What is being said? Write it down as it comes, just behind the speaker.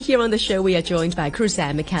Here on the show, we are joined by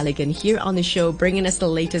Cruzanne McCalligan here on the show, bringing us the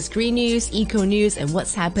latest green news, eco news, and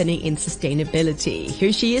what's happening in sustainability.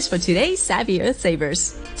 Here she is for today's Savvy Earth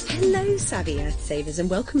Savers. Hello, Savvy Earth Savers, and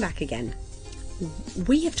welcome back again.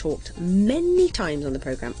 We have talked many times on the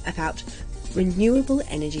programme about renewable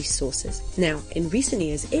energy sources. Now, in recent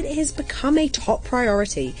years, it has become a top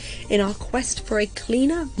priority in our quest for a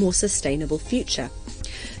cleaner, more sustainable future.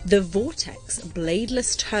 The Vortex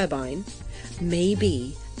Bladeless Turbine may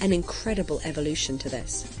be an incredible evolution to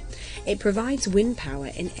this. It provides wind power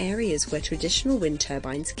in areas where traditional wind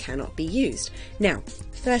turbines cannot be used. Now,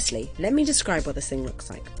 firstly, let me describe what this thing looks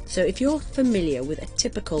like. So if you're familiar with a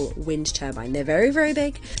typical wind turbine, they're very, very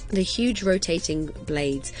big. The huge rotating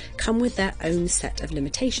blades come with their own set of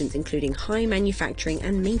limitations, including high manufacturing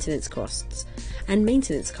and maintenance costs.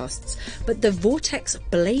 But the Vortex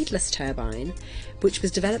Bladeless turbine, which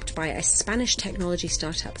was developed by a Spanish technology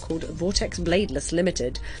startup called Vortex Bladeless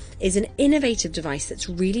Limited, is an innovative device that's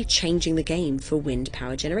really changing the game for wind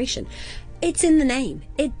power generation. It's in the name.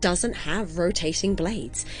 It doesn't have rotating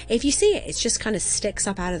blades. If you see it, it just kind of sticks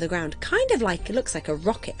up out of the ground, kind of like, it looks like a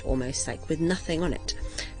rocket almost, like with nothing on it.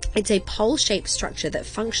 It's a pole-shaped structure that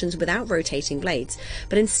functions without rotating blades,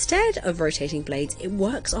 but instead of rotating blades, it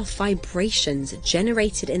works off vibrations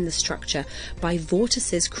generated in the structure by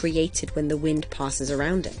vortices created when the wind passes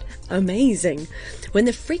around it. Amazing! When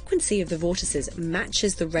the frequency of the vortices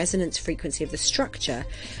matches the resonance frequency of the structure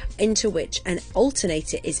into which an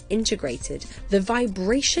alternator is integrated, the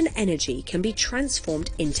vibration energy can be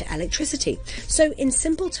transformed into electricity. So in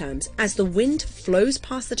simple terms, as the wind flows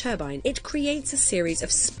past the turbine, it creates a series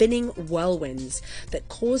of spinning whirlwinds that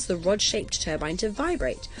cause the rod-shaped turbine to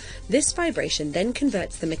vibrate. This vibration then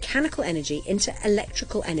converts the mechanical energy into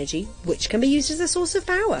electrical energy, which can be used as a source of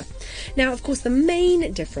power. Now, of course, the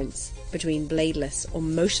main difference between bladeless or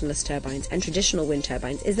motionless turbines and traditional wind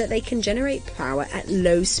turbines is that they can generate power at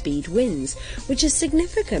low speed winds, which is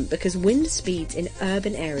significant because wind speeds in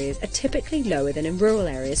urban areas are typically lower than in rural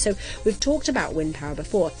areas. So we've talked about wind power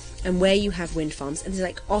before, and where you have wind farms, and there's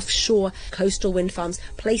like offshore coastal wind farms,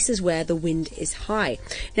 places where the wind is high.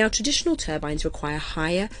 Now, traditional turbines require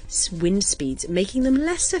higher wind speeds, making them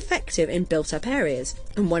less effective in built-up areas.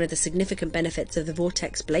 And one of the significant benefits of the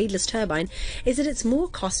Vortex Bladeless turbine is that it's more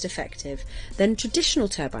cost-effective than traditional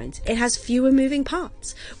turbines. It has fewer moving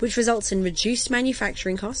parts, which results in reduced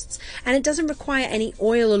manufacturing costs, and it doesn't require any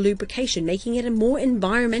oil or lubrication, making it a more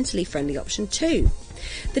environmentally friendly option too.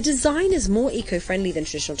 The design is more eco-friendly than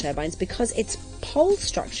traditional turbines because its pole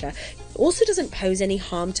structure also doesn't pose any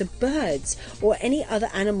harm to birds or any other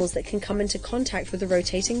animals that can come into contact with the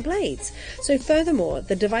rotating blades. So furthermore,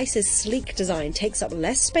 the device's sleek design takes up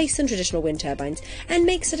less space than traditional wind turbines and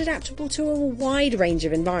makes it adaptable to a wide range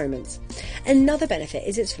of environments. Another benefit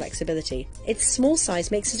is its flexibility. Its small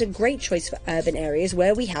size makes it a great choice for urban areas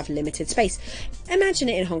where we have limited space. Imagine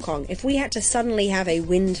it in Hong Kong. If we had to suddenly have a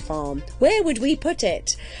wind farm, where would we put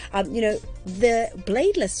it? The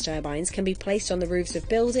bladeless turbines can be placed on the roofs of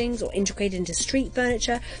buildings or integrated into street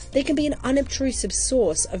furniture. They can be an unobtrusive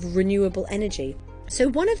source of renewable energy. So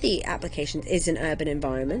one of the applications is an urban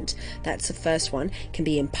environment. That's the first one. It can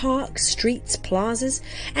be in parks, streets, plazas,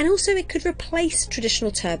 and also it could replace traditional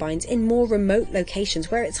turbines in more remote locations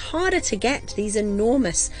where it's harder to get these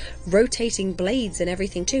enormous rotating blades and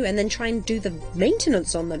everything too, and then try and do the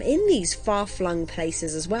maintenance on them in these far-flung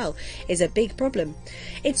places as well is a big problem.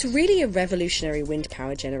 It's really a revolutionary wind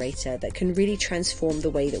power generator that can really transform the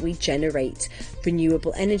way that we generate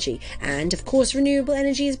renewable energy. And of course, renewable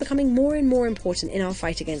energy is becoming more and more important in our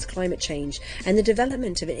fight against climate change, and the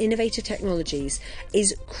development of innovative technologies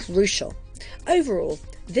is crucial. Overall,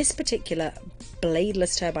 this particular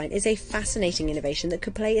bladeless turbine is a fascinating innovation that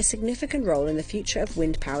could play a significant role in the future of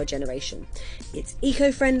wind power generation. It's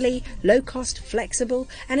eco-friendly, low-cost, flexible,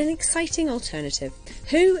 and an exciting alternative.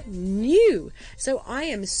 Who knew? So I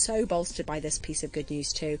am so bolstered by this piece of good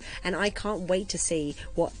news too, and I can't wait to see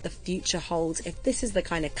what the future holds. If this is the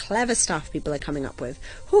kind of clever stuff people are coming up with,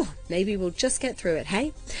 maybe we'll just get through it,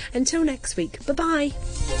 hey? Until next week, bye-bye.